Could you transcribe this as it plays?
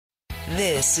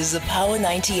This is a Power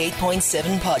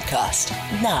 98.7 podcast.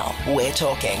 Now we're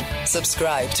talking.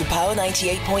 Subscribe to Power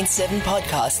 98.7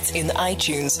 podcasts in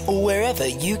iTunes or wherever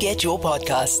you get your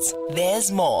podcasts.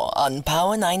 There's more on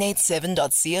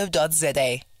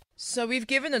power987.co.za. So we've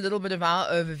given a little bit of our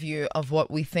overview of what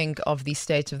we think of the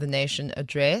State of the Nation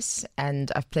address,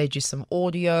 and I've played you some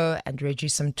audio and read you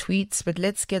some tweets, but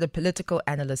let's get a political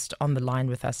analyst on the line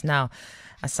with us now.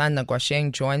 Sona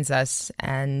joins us,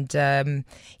 and, in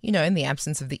the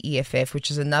absence of the EFF, which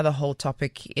is another whole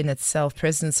topic in itself,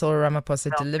 President Cyril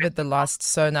Ramaphosa delivered the last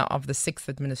Sona of the 6th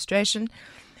administration.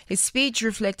 His speech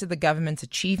reflected the government's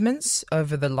achievements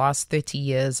over the last 30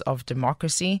 years of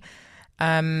democracy.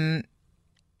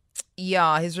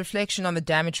 His reflection on the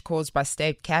damage caused by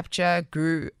state capture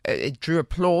drew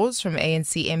applause from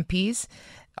ANC MPs.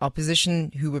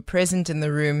 Opposition who were present in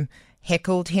the room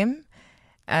heckled him.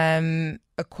 A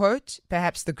quote,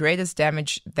 perhaps the greatest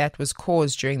damage that was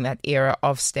caused during that era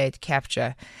of state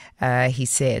capture, he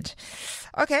said.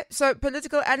 Okay, so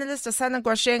political analyst Sona,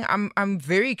 I'm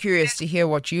very curious to hear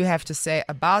what you have to say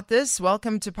about this.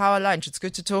 Welcome to Power Lunch. It's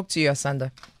good to talk to you,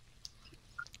 Sona.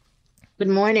 Good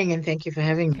morning, and thank you for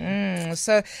having me. This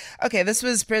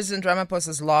was President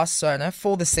Ramaphosa's last Sona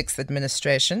for the 6th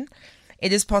administration.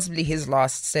 It is possibly his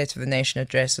last State of the Nation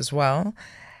address as well.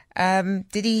 Did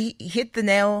he hit the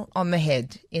nail on the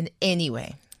head in any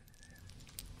way?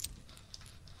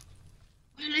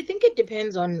 Well, I think it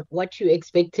depends on what you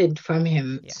expected from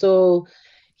him. Yeah. So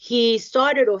he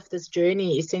started off this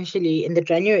journey essentially in the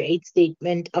January 8th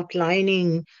statement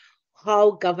outlining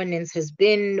how governance has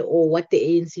been or what the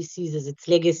ANC sees as its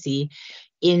legacy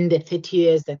in the 30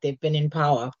 years that they've been in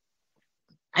power.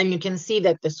 And you can see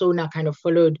that the Sona kind of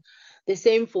followed the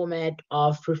same format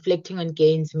of reflecting on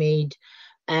gains made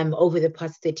over the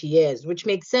past 30 years, which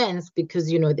makes sense because,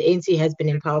 the ANC has been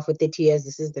in power for 30 years.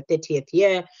 This is the 30th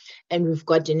year, and we've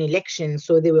got an election.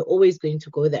 So they were always going to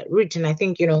go that route. And I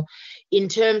think, in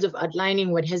terms of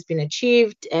outlining what has been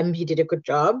achieved, he did a good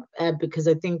job because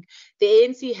I think the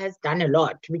ANC has done a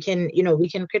lot. We can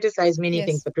criticize many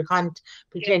things, but we can't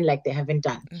pretend like they haven't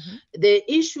done. Mm-hmm. The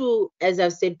issue, as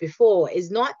I've said before, is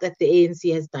not that the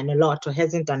ANC has done a lot or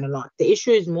hasn't done a lot. The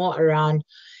issue is more around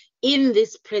in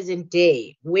this present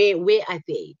day, where are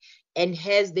they? And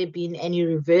has there been any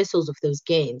reversals of those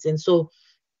gains? And so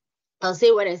I'll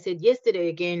say what I said yesterday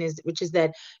again, which is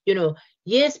that,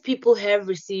 yes, people have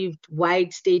received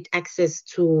wide state access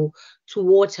to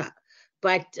water,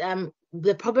 but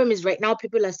the problem is right now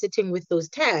people are sitting with those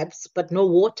taps, but no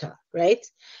water, right?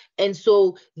 And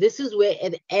so this is where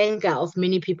the anger of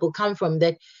many people come from,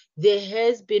 that there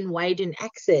has been widened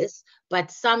access,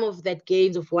 but some of that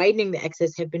gains of widening the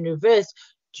access have been reversed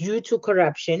due to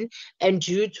corruption and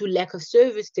due to lack of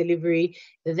service delivery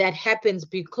that happens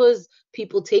because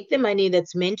people take the money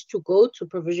that's meant to go to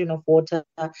provision of water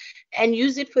and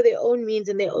use it for their own means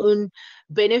and their own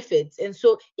benefits. And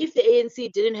so if the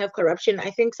ANC didn't have corruption,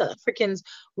 I think South Africans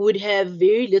would have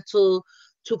very little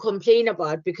to complain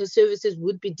about because services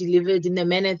would be delivered in the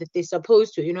manner that they're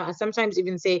supposed to. I sometimes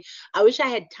even say, I wish I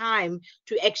had time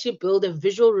to actually build a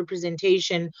visual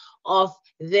representation of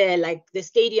the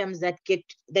stadiums that get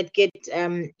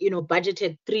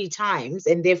budgeted 3 times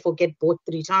and therefore get bought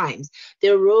 3 times.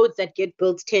 There are roads that get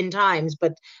built 10 times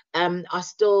but are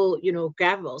still,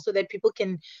 gravel, so that people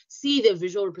can see the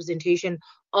visual representation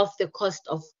of the cost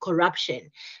of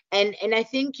corruption. And I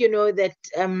think, that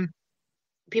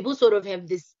people sort of have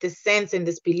this sense and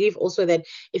this belief also that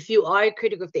if you are a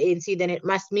critic of the ANC, then it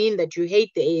must mean that you hate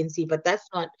the ANC. But that's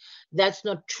not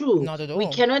true. Not at all. We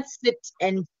cannot sit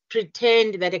and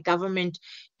pretend that a government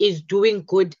is doing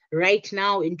good right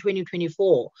now in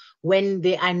 2024 when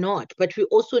they are not. But we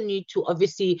also need to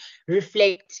obviously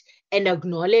reflect and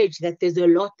acknowledge that there's a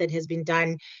lot that has been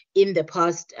done in the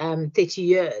past 30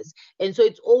 years. And so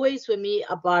it's always for me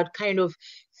about kind of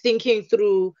thinking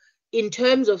through, in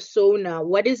terms of Sona,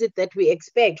 what is it that we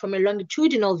expect? From a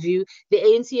longitudinal view, the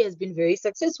ANC has been very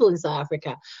successful in South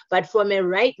Africa. But from a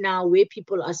right now, where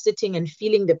people are sitting and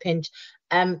feeling the pinch,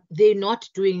 they're not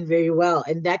doing very well.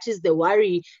 And that is the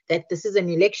worry, that this is an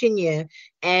election year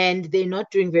and they're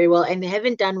not doing very well. And they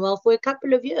haven't done well for a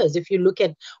couple of years, if you look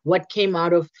at what came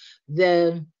out of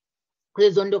the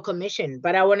Zondo Commission.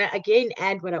 But I want to again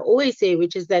add what I always say,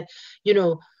 which is that,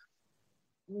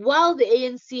 while the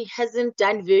ANC hasn't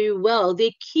done very well,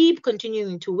 they keep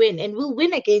continuing to win and will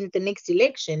win again the next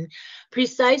election,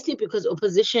 precisely because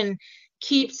opposition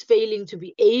keeps failing to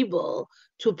be able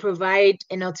to provide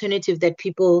an alternative that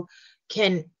people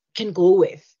can go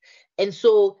with. And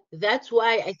so that's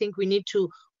why I think we need to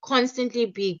constantly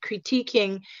be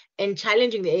critiquing and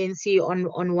challenging the ANC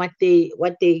on what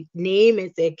they name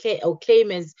as their or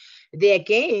claim as their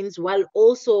gains, while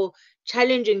also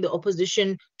challenging the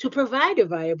opposition to provide a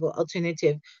viable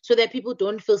alternative so that people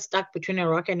don't feel stuck between a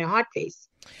rock and a hard place.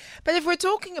 But if we're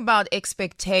talking about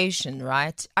expectation,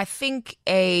 right, I think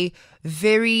a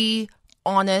very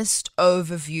honest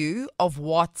overview of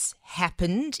what's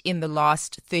happened in the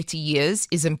last 30 years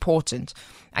is important.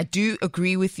 I do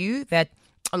agree with you that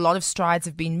a lot of strides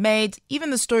have been made. Even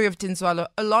the story of Tinswalo,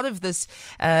 a lot of this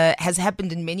has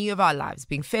happened in many of our lives,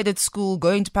 being fed at school,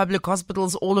 going to public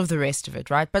hospitals, all of the rest of it,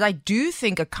 right? But I do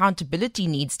think accountability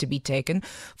needs to be taken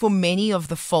for many of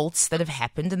the faults that have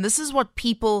happened. And this is what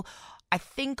people, I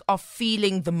think, are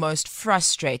feeling the most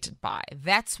frustrated by.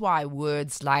 That's why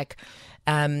words like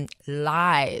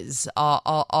lies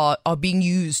are being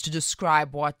used to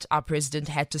describe what our president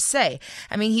had to say.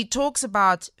 I mean, he talks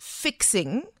about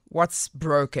fixing what's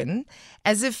broken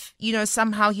as if,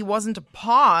 somehow he wasn't a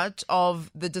part of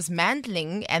the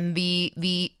dismantling and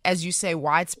the as you say,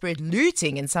 widespread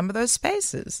looting in some of those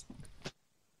spaces.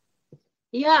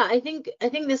 Yeah, I think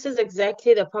this is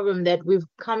exactly the problem, that we've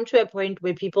come to a point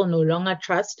where people no longer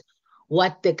trust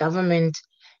what the government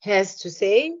has to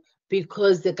say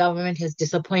because the government has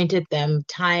disappointed them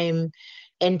time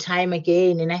and time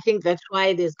again. And I think that's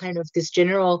why there's kind of this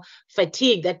general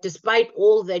fatigue that despite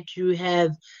all that you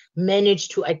have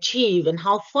managed to achieve and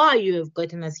how far you have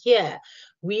gotten us here,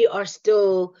 we are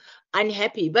still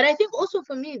unhappy. But I think also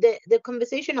for me, the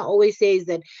conversation I always say is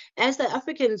that as South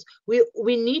Africans, we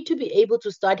need to be able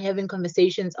to start having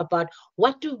conversations about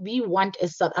what do we want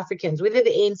as South Africans, whether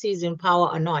the ANC is in power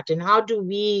or not, and how do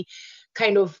we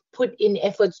kind of put in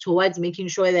efforts towards making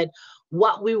sure that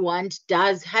what we want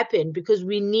does happen, because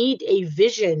we need a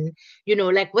vision,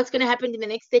 like what's going to happen in the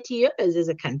next 30 years as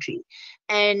a country.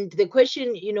 And the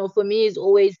question, for me is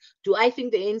always, do I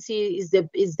think the ANC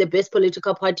is the best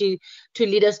political party to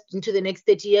lead us into the next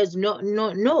 30 years? No,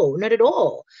 not at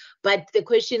all. But the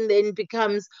question then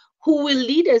becomes, who will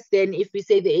lead us then if we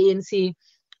say the ANC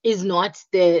is not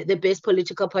the best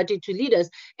political party to lead us?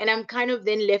 And I'm kind of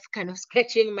then left kind of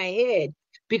scratching my head.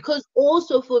 Because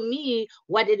also for me,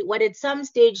 what at some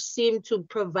stage seemed to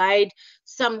provide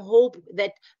some hope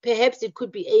that perhaps it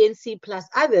could be ANC plus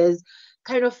others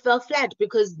kind of fell flat,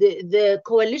 because the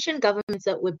coalition governments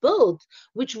that were built,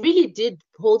 which really did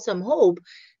hold some hope,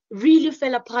 really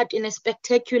fell apart in a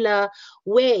spectacular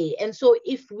way. And so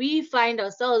if we find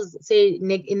ourselves, say,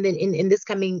 in this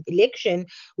coming election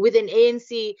with an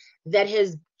ANC that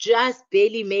has just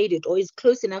barely made it or is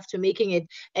close enough to making it,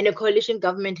 and a coalition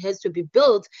government has to be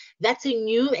built, that's a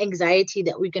new anxiety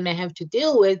that we're going to have to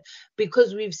deal with,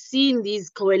 because we've seen these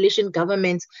coalition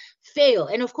governments fail.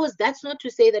 And of course, that's not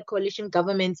to say that coalition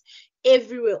governments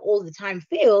everywhere all the time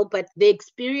fail, but the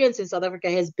experience in South Africa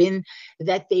has been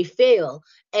that they fail.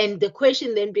 And the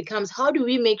question then becomes, how do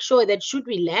we make sure that should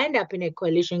we land up in a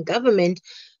coalition government,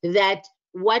 that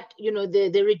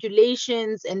the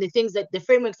regulations and the things, that the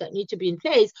frameworks that need to be in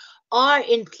place are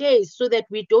in place, so that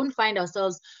we don't find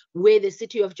ourselves where the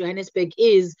city of Johannesburg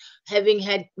is, having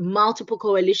had multiple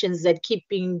coalitions that keep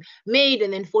being made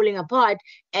and then falling apart.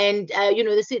 And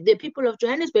the people of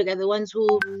Johannesburg are the ones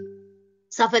who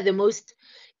suffer the most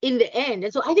in the end.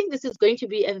 And so I think this is going to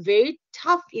be a very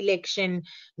tough election,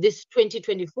 this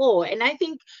 2024. And I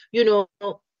think,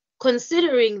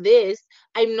 considering this,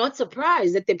 I'm not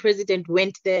surprised that the president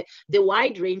went the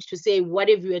wide range to say, what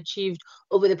have you achieved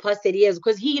over the past 30 years?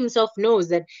 Because he himself knows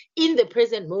that in the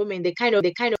present moment, they're kind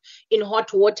of in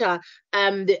hot water.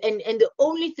 And the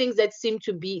only things that seem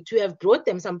to have brought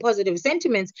them some positive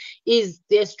sentiments is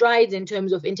their strides in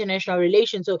terms of international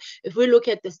relations. So if we look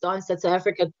at the stance that South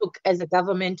Africa took as a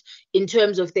government in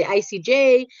terms of the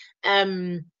ICJ,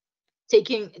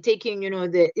 taking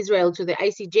the Israel to the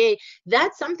ICJ,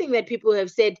 that's something that people have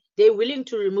said they're willing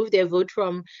to remove their vote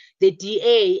from the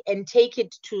DA and take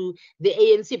it to the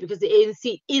ANC, because the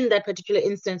ANC in that particular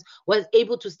instance was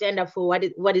able to stand up for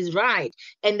what is right.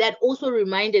 And that also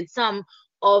reminded some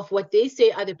of what they say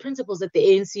are the principles that the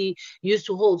ANC used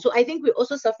to hold. So I think we're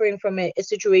also suffering from a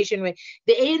situation where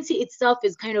the ANC itself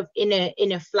is kind of in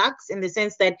a flux, in the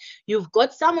sense that you've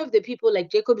got some of the people like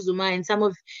Jacob Zuma and some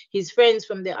of his friends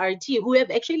from the RT who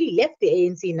have actually left the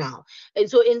ANC now. And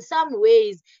so in some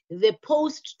ways, the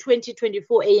post-2024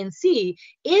 ANC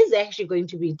is actually going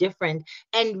to be different.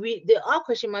 And there are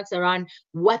question marks around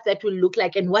what that will look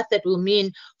like and what that will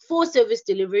mean for service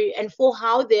delivery and for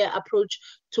how their approach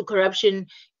to corruption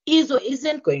is or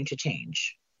isn't going to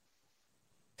change.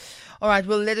 All right,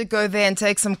 we'll let it go there and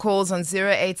take some calls on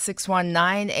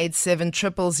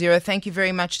 0861987000. Thank you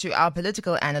very much to our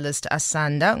political analyst,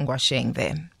 Asanda Ngwasheng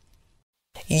there.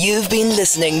 You've been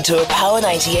listening to a Power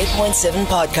 98.7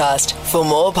 podcast. For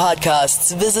more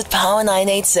podcasts, visit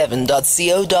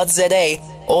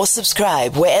power987.co.za or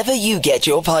subscribe wherever you get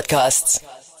your podcasts.